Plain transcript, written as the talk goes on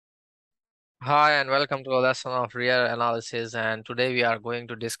Hi and welcome to a lesson of real analysis, and today we are going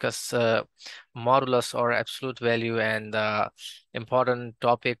to discuss modulus or absolute value and the important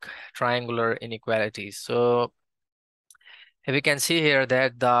topic triangular inequalities. So we can see here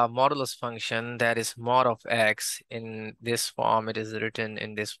that the modulus function, that is mod of x, in this form it is written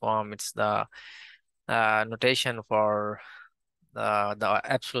in this form. It's the notation for the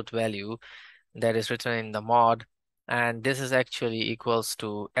absolute value that is written in the mod, and this is actually equals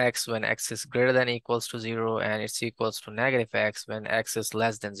to x when x is greater than equals to 0, and it's equals to negative x when x is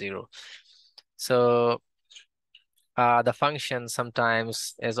less than 0. So the function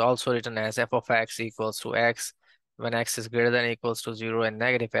sometimes is also written as f of x equals to x when x is greater than equals to 0 and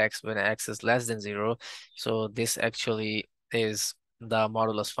negative x when x is less than 0. So this actually is the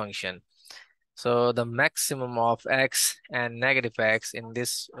modulus function. So the maximum of x and negative x in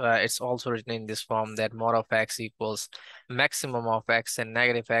this, it's also written in this form, that mod of x equals maximum of x and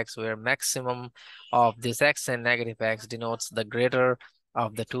negative x, where maximum of this x and negative x denotes the greater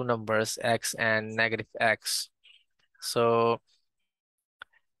of the two numbers x and negative x. So,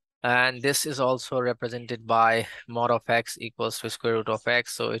 and this is also represented by mod of x equals to square root of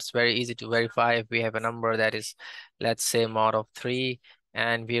x. So it's very easy to verify. If we have a number that is, let's say, mod of 3,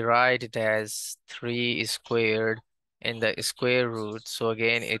 and we write it as 3 squared in the square root. So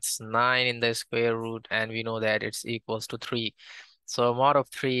again, it's 9 in the square root, and we know that it's equals to 3. So mod of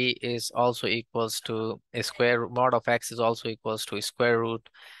 3 is also equals to a square, mod of x is also equals to a square root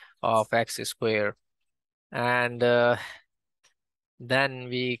of x squared. And then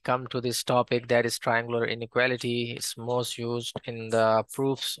we come to this topic, that is triangular inequality. It's most used in the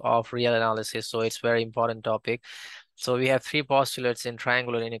proofs of real analysis, so it's very important topic. So we have three postulates in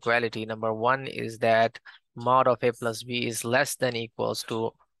triangular inequality. Number one is that mod of a plus b is less than equals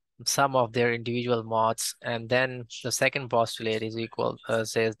to sum of their individual mods, and then the second postulate is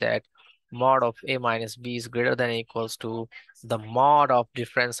says that mod of a minus b is greater than equals to the mod of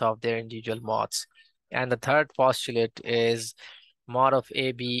difference of their individual mods. And the third postulate is mod of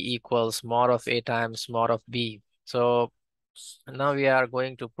AB equals mod of A times mod of B. So now we are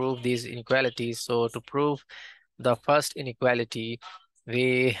going to prove these inequalities. So to prove the first inequality,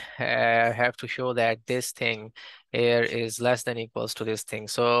 we have to show that this thing here is less than equals to this thing.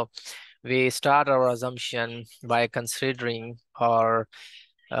 So we start our assumption by considering, or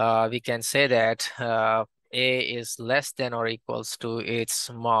we can say that A is less than or equals to its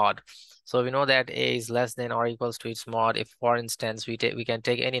mod. So we know that A is less than or equals to its mod if, for instance, we can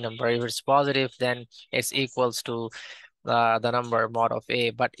take any number. If it's positive, then it's equals to the number mod of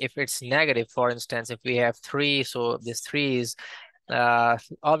A. But if it's negative, for instance, if we have 3, so this 3 is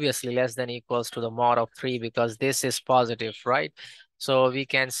obviously less than equals to the mod of 3 because this is positive, right? So we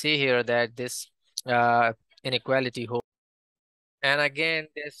can see here that this inequality holds. And again,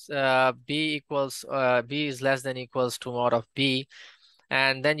 this B is less than equals to mod of B.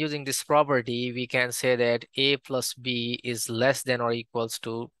 And then using this property, we can say that A plus B is less than or equals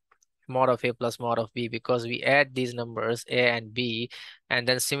to mod of A plus mod of B, because we add these numbers A and B, and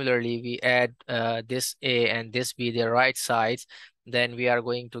then similarly we add this A and this B, their right sides, then we are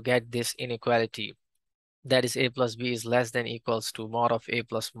going to get this inequality. That is A plus B is less than equals to mod of A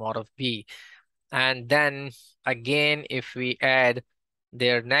plus mod of B. And then again, if we add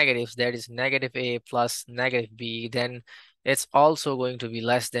their negatives, that is negative A plus negative B, then it's also going to be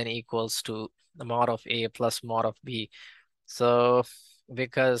less than equals to the mod of A plus mod of B. So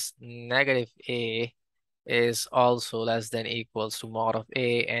because negative A is also less than equals to mod of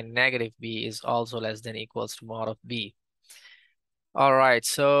A, and negative B is also less than equals to mod of B. All right,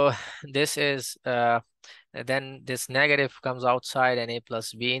 so this is then this negative comes outside and A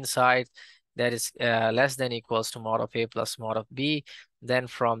plus B inside. That is less than equals to mod of A plus mod of B. Then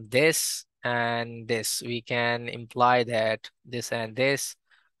from this and this, we can imply that this and this,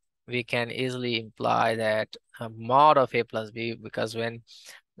 we can easily imply that mod of A plus B, because when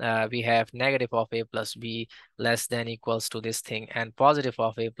we have negative of A plus B less than equals to this thing and positive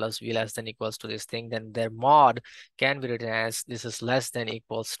of A plus B less than equals to this thing, then their mod can be written as this is less than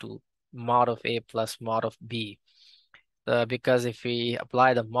equals to mod of A plus mod of B. Because if we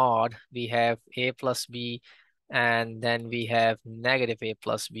apply the mod, we have A plus B and then we have negative A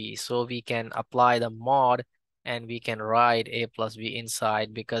plus B. So we can apply the mod and we can write A plus B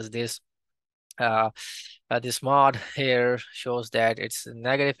inside, because this mod here shows that it's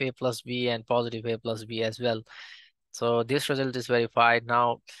negative A plus B and positive A plus B as well. So this result is verified.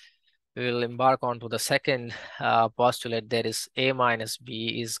 Now we will embark on to the second postulate, that is A minus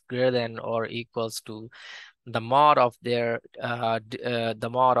B is greater than or equals to the mod of their the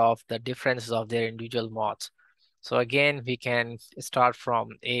mod of the differences of their individual mods. So again, we can start from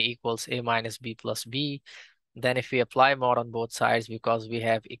A equals A minus B plus B. Then if we apply mod on both sides, because we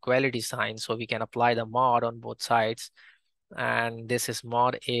have equality sign, so we can apply the mod on both sides. And this is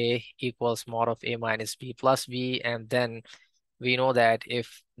mod A equals mod of A minus B plus B. And then we know that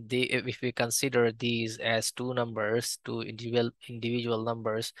if we consider these as two numbers, two individual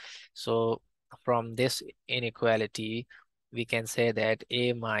numbers, so from this inequality, we can say that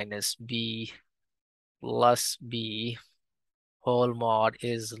A minus B plus B whole mod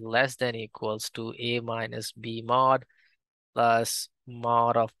is less than equals to A minus B mod plus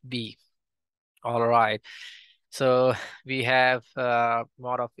mod of B. All right. So we have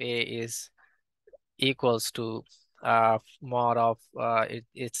mod of A is equals to mod of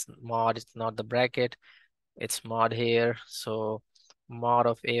it's mod, it's not the bracket, it's mod here. So mod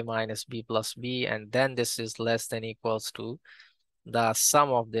of A minus B plus B, and then this is less than equals to the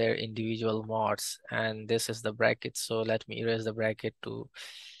sum of their individual mods, and this is the bracket. So let me erase the bracket to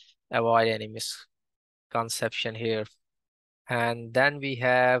avoid any misconception here. And then we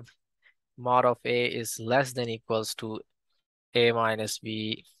have mod of A is less than equals to A minus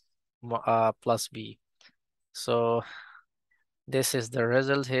B plus B. So this is the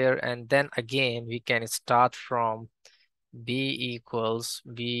result here. And then again, we can start from B equals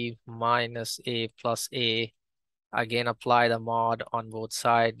B minus A plus A. Again, apply the mod on both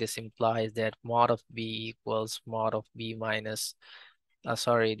sides. This implies that mod of B equals mod of B minus,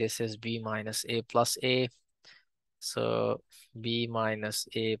 sorry, this is B minus A plus A. So B minus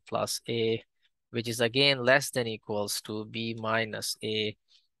A plus A, which is again less than equals to B minus A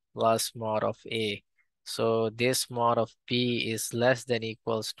plus mod of A. So this mod of B is less than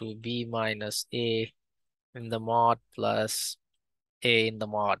equals to B minus A in the mod plus A in the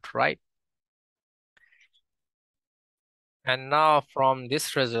mod, right? And now from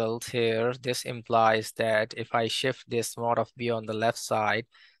this result here, this implies that if I shift this mod of B on the left side,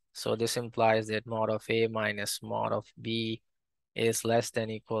 so this implies that mod of A minus mod of B is less than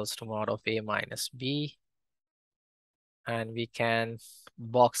equals to mod of A minus B. And we can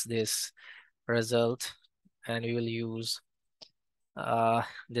box this result, and we will use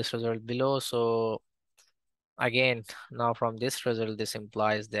this result below. So again, now from this result, this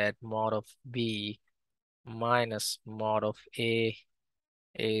implies that mod of B minus mod of A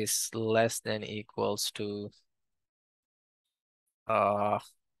is less than equals to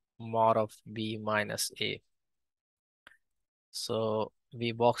mod of B minus A. So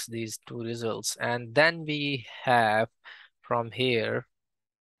we box these two results, and then we have from here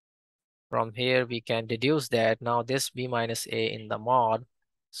we can deduce that now this B minus A in the mod,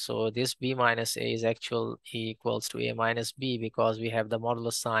 so this B minus A is actual equals to A minus B because we have the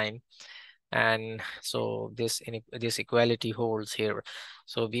modulo sign. And so this equality holds here.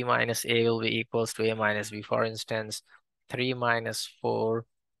 So B minus A will be equals to A minus B. For instance, 3 minus 4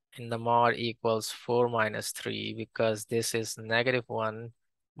 in the mod equals 4 minus 3, because this is -1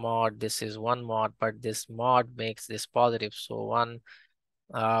 mod, this is 1 mod, but this mod makes this positive. So 1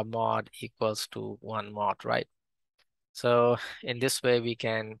 mod equals to 1 mod, right? So in this way, we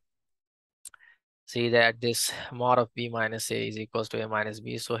can see that this mod of B minus A is equals to A minus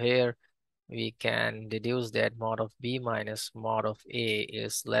B. So here we can deduce that mod of B minus mod of A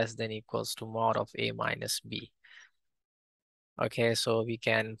is less than equals to mod of A minus B. Okay, so we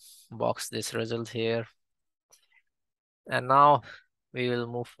can box this result here. And now we will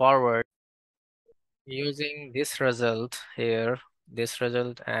move forward using this result here, this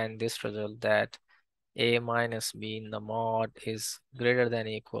result and this result, that A minus B in the mod is greater than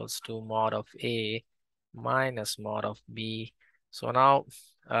equals to mod of A minus mod of B. So now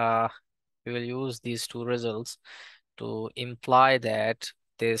we will use these two results to imply that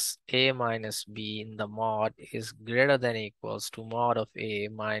this A minus B in the mod is greater than equals to mod of A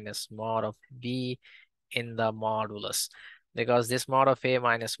minus mod of B in the modulus. Because this mod of A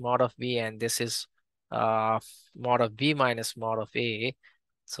minus mod of B, and this is mod of B minus mod of A.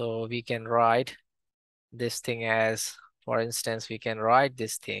 So we can write this thing as, for instance, we can write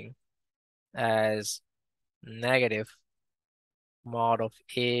this thing as negative mod of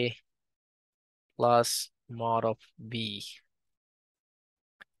A plus mod of B.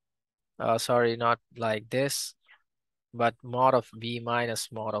 Sorry, not like this, but mod of B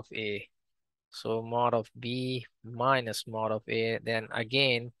minus mod of A. So mod of B minus mod of A, then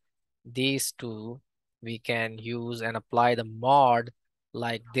again, these two we can use and apply the mod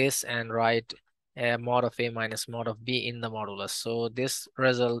like this and write mod of A minus mod of B in the modulus. So this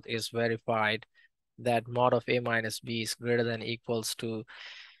result is verified that mod of A minus B is greater than equals to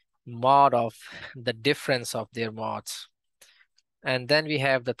mod of the difference of their mods. And then we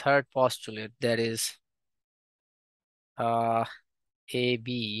have the third postulate, that is uh,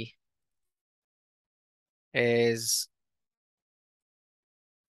 AB is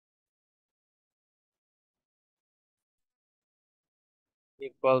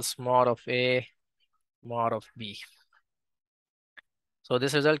equals mod of A mod of B. So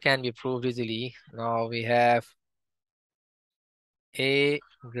this result can be proved easily. Now we have A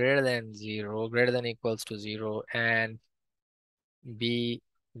greater than 0, greater than equals to 0, and B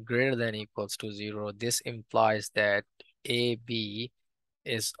greater than equals to 0. This implies that AB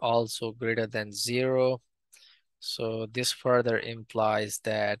is also greater than 0. So this further implies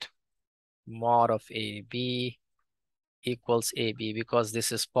that mod of AB equals AB because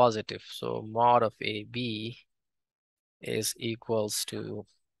this is positive. So mod of AB is equals to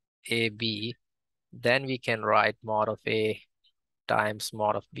AB. Then we can write mod of A times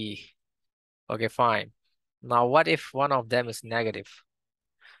mod of B. Okay, fine. Now what if one of them is negative?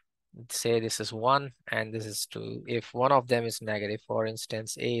 Say this is 1 and this is 2. If one of them is negative, for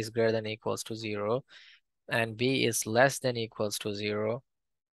instance, A is greater than equals to 0 and B is less than equals to 0,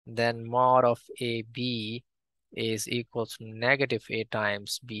 then mod of AB is equal to negative A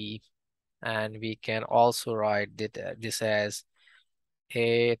times B. And we can also write this as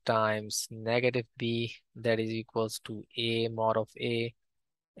A times negative B, that is equals to A mod of A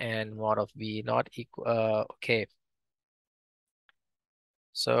and mod of B not equal. Okay,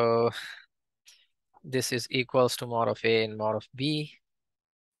 so this is equals to mod of A and mod of B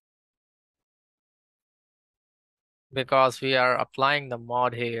because we are applying the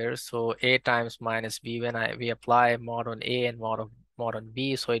mod here. So A times minus B, when we apply mod on A and mod on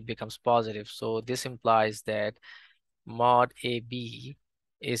B, so it becomes positive. So this implies that mod AB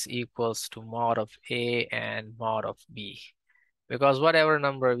is equals to mod of A and mod of B. Because whatever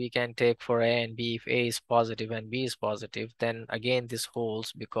number we can take for A and B, if A is positive and B is positive, then again this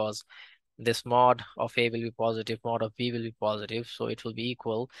holds because this mod of A will be positive, mod of B will be positive, so it will be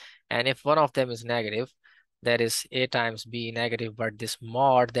equal. And if one of them is negative, that is A times B negative, but this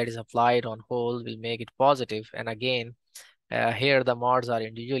mod that is applied on whole will make it positive. And again, here the mods are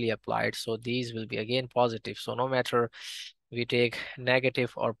individually applied, so these will be again positive. So no matter we take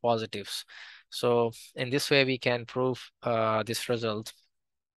negative or positives. So in this way we can prove this result.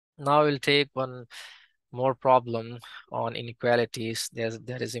 Now we'll take one more problem on inequalities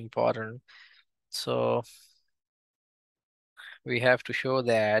that is important. So we have to show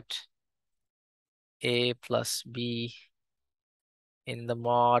that A plus B in the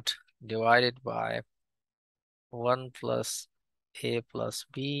mod divided by 1 plus A plus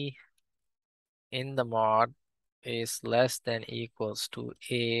B in the mod is less than equals to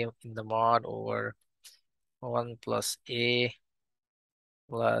A in the mod over 1 plus A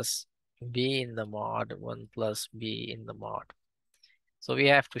plus B in the mod, 1 plus B in the mod. So we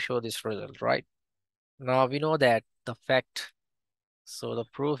have to show this result, right? Now we know that the fact, so the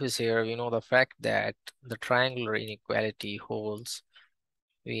proof is here, we know the fact that the triangular inequality holds.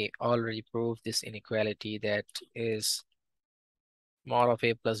 We already proved this inequality that is mod of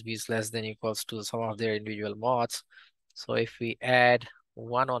A plus B is less than equals to the sum of their individual mods. So if we add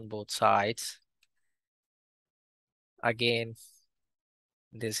 1 on both sides, again,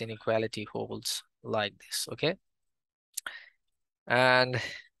 this inequality holds like this, okay? And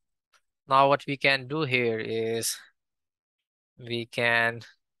now what we can do here is we can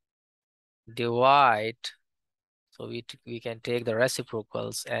divide, so we can take the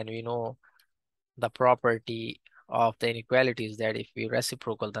reciprocals, and we know the property of the inequality is that if we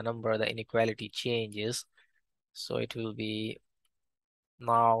reciprocal the number, the inequality changes. So it will be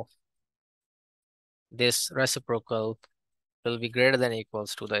now this reciprocal will be greater than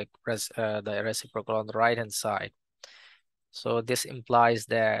equals to the reciprocal on the right hand side. So this implies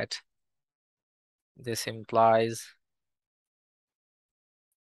that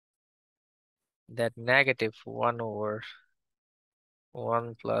negative 1 over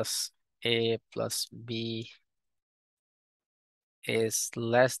 1 plus A plus B is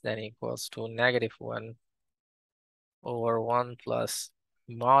less than equals to negative 1 over 1 plus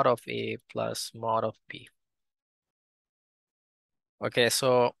mod of A plus mod of B. Okay,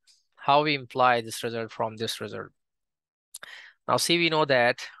 so how we imply this result from this result? Now see, we know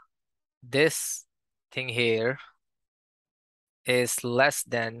that this thing here is less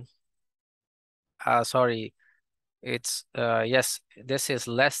than, sorry, it's, yes, this is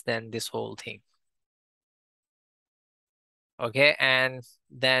less than this whole thing. Okay, and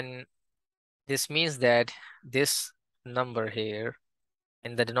then this means that this number here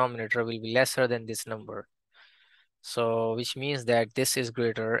in the denominator will be lesser than this number. So which means that this is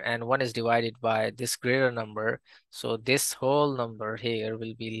greater and 1 is divided by this greater number. So this whole number here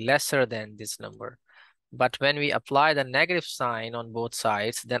will be lesser than this number. But when we apply the negative sign on both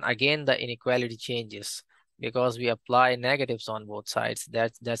sides, then again the inequality changes because we apply negatives on both sides.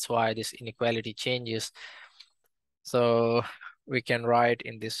 That's why this inequality changes. So we can write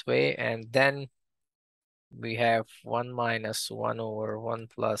in this way, and then we have 1 minus 1 over 1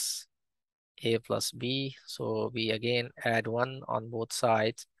 plus a plus b. So we again add 1 on both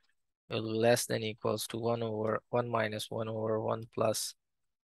sides, will be less than equals to 1 over 1 minus 1 over 1 plus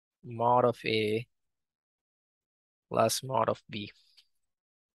mod of a plus mod of b.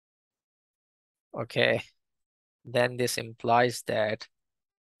 Okay, then this implies that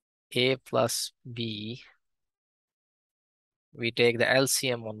a plus b, we take the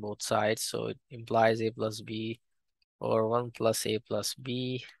LCM on both sides, so it implies a plus b or 1 plus a plus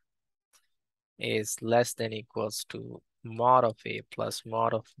b is less than equals to mod of a plus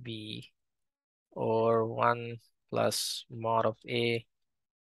mod of b, or 1 plus mod of a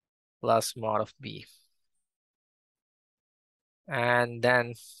plus mod of b. And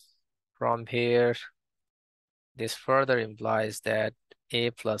then from here, this further implies that a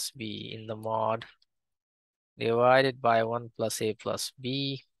plus b in the mod divided by 1 plus a plus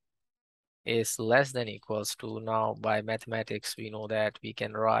b is less than equals to, now by mathematics we know that we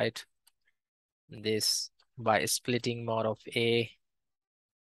can write this by splitting mod of a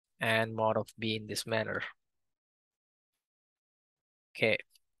and mod of b in this manner. Okay,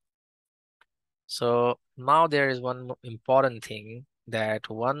 so now there is one important thing, that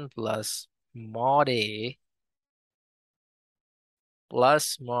 1 plus mod a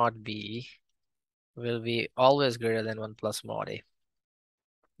plus mod b will be always greater than 1 plus mod a,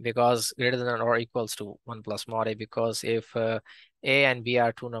 because greater than or equals to 1 plus mod a, because if a and b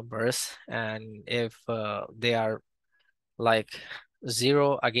are two numbers, and if they are like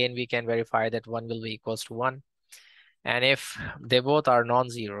 0, again we can verify that 1 will be equals to 1. And if they both are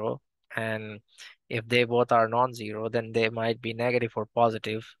non-zero, and if they both are non-zero, then they might be negative or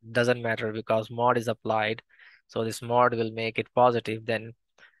positive, doesn't matter because mod is applied. So this mod will make it positive, then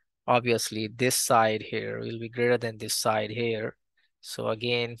obviously this side here will be greater than this side here. So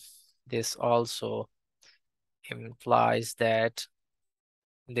again, this also implies that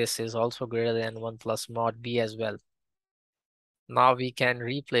this is also greater than 1 plus mod b as well. Now we can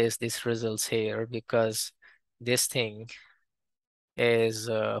replace these results here because this thing is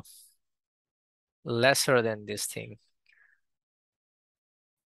lesser than this thing.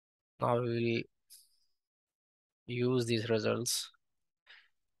 Now we will use these results.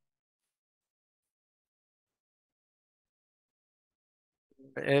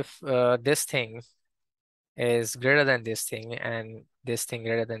 If this thing is greater than this thing and this thing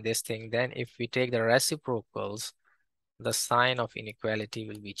greater than this thing, then if we take the reciprocals, the sign of inequality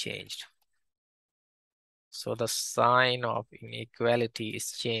will be changed. So the sign of inequality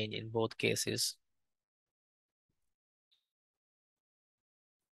is changed in both cases.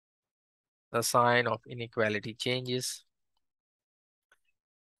 The sign of inequality changes,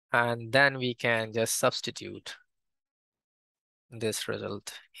 and then we can just substitute this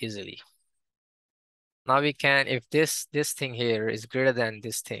result easily. Now we can, if this thing here is greater than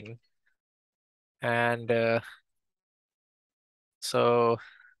this thing, and so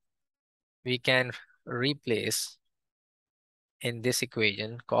we can replace in this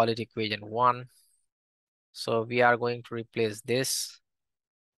equation, call it equation 1. So we are going to replace this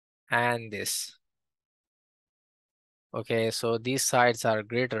and this. Okay, so these sides are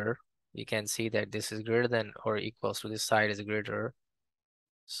greater. You can see that this is greater than or equals to this side is greater.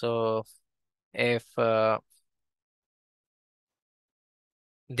 So if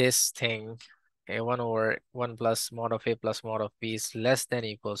this thing, okay, 1 over 1 plus mod of a plus mod of b is less than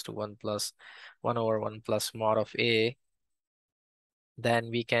equals to 1 plus 1 over 1 plus mod of a, then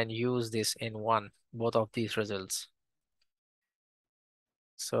we can use this in both of these results.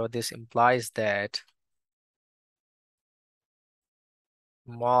 So this implies that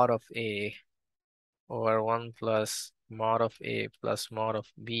mod of a over 1 plus mod of a plus mod of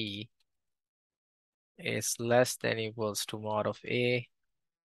b is less than equals to mod of a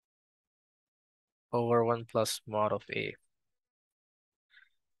over 1 plus mod of a.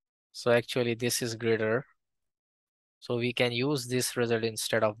 So actually this is greater. So we can use this result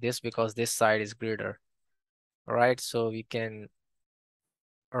instead of this because this side is greater, right? So we can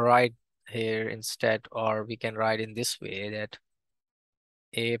write here instead, or we can write in this way, that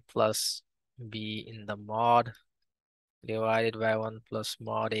a plus b in the mod divided by 1 plus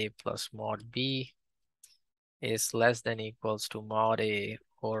mod a plus mod b is less than equals to mod a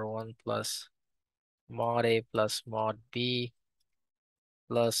over 1 plus mod a plus mod b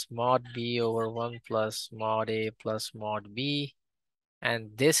plus mod b over 1 plus mod a plus mod b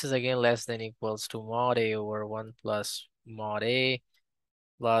And this is again less than equals to mod A over 1 plus mod A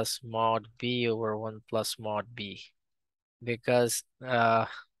plus mod B over 1 plus mod B. Because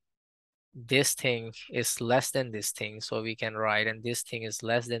this thing is less than this thing, so we can write, and this thing is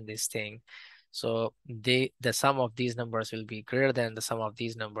less than this thing. So the sum of these numbers will be greater than the sum of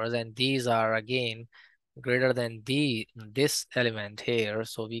these numbers, and these are again greater than this element here.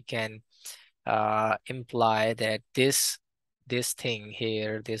 So we can imply that this thing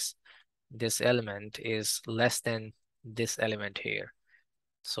here, this element is less than this element here.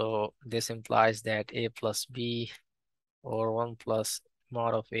 So this implies that A plus B or 1 plus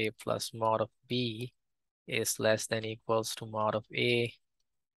mod of A plus mod of B is less than equals to mod of A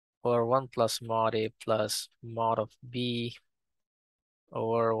or 1 plus mod A plus mod of B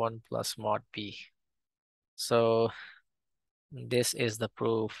over 1 plus mod B. So this is the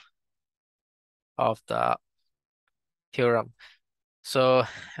proof of the theorem. So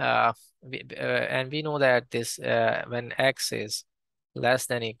and we know that this when x is less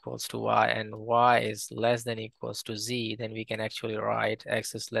than equals to y and y is less than equals to z, then we can actually write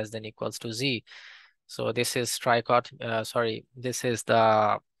x is less than equals to z. So this is this is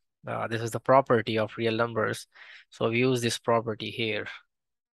the property of real numbers. So we use this property here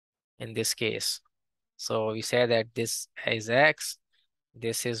in this case. So we say that this is x,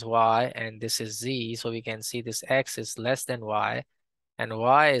 this is y, and this is z. So we can see this x is less than y and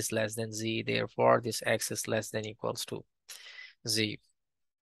y is less than z. Therefore, this x is less than equals to z.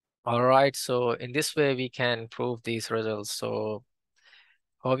 All right, so in this way we can prove these results. So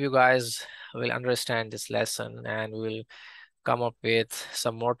hope you guys will understand this lesson, and we'll come up with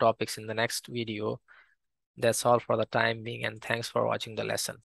some more topics in the next video. That's all for the time being, and thanks for watching the lesson.